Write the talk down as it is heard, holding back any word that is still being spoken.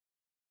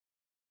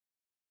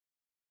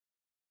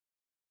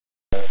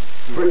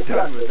we're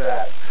done with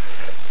that.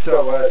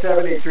 So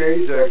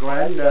 73's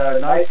Glenn,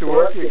 nice to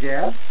work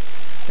again,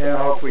 and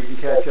I hope we can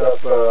catch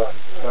up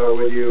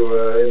with you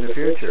in the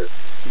future.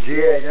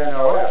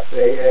 G8NOF,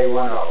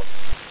 AA10.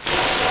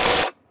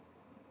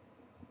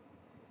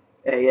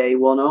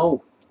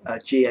 AA10,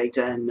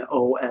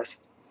 G8NOF.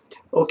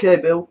 Okay,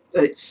 Bill,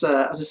 it's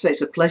as I say,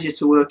 it's a pleasure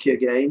to work you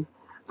again,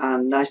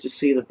 and nice to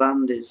see the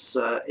band is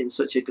in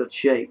such a good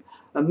shape.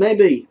 And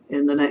maybe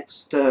in the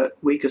next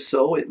week or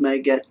so, it may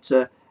get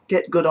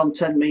good on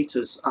 10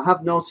 meters. I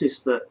have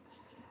noticed that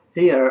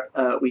here,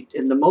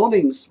 in the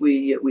mornings,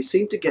 we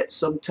seem to get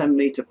some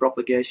 10-meter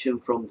propagation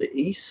from the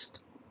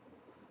east,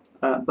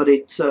 but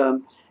it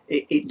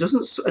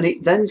doesn't, and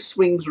it then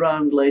swings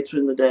round later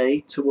in the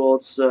day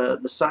towards the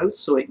south,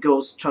 so it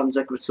goes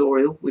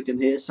trans-equatorial. We can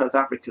hear South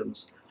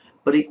Africans,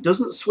 but it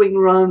doesn't swing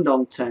round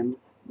on 10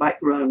 back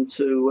round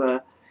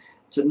to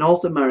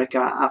North America.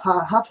 I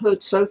have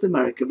heard South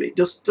America, but it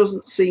just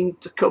doesn't seem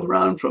to come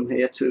round from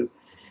here to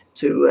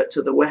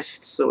the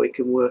west, so we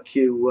can work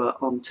you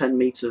on 10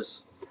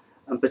 meters,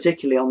 and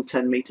particularly on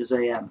 10 meters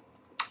AM.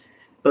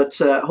 But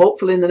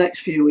hopefully in the next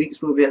few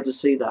weeks we'll be able to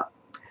see that.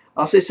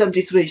 I'll say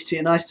 73s to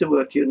you. Nice to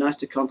work you, nice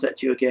to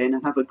contact you again,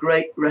 and have a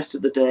great rest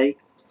of the day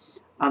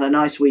and a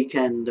nice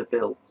weekend,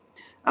 Bill.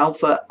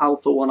 Alpha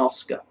 1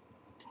 Oscar.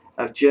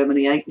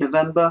 Germany 8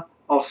 November,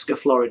 Oscar,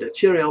 Florida.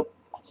 Cheerio.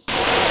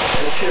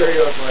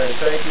 Cheerio, Glenn.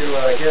 Thank you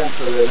again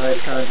for the nice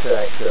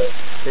contact.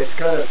 It's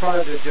kind of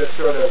fun to just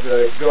sort of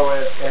go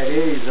at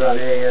ease on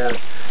AM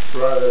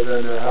rather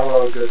than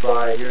hello,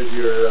 goodbye, here's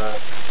your,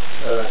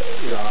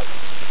 you know,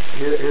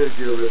 here's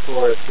your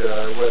report,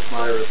 what's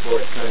my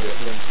report kind of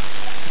thing.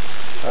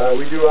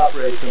 We do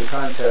operate some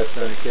contests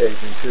on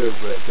occasion too,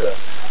 but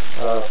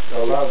I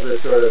love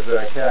this sort of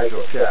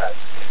casual chat.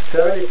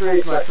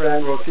 73s, my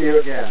friend, we'll see you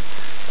again.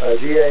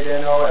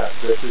 G8NOF,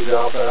 this is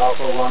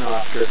Alpha 1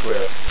 Oscar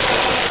Clear.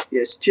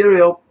 Yes,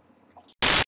 cheerio.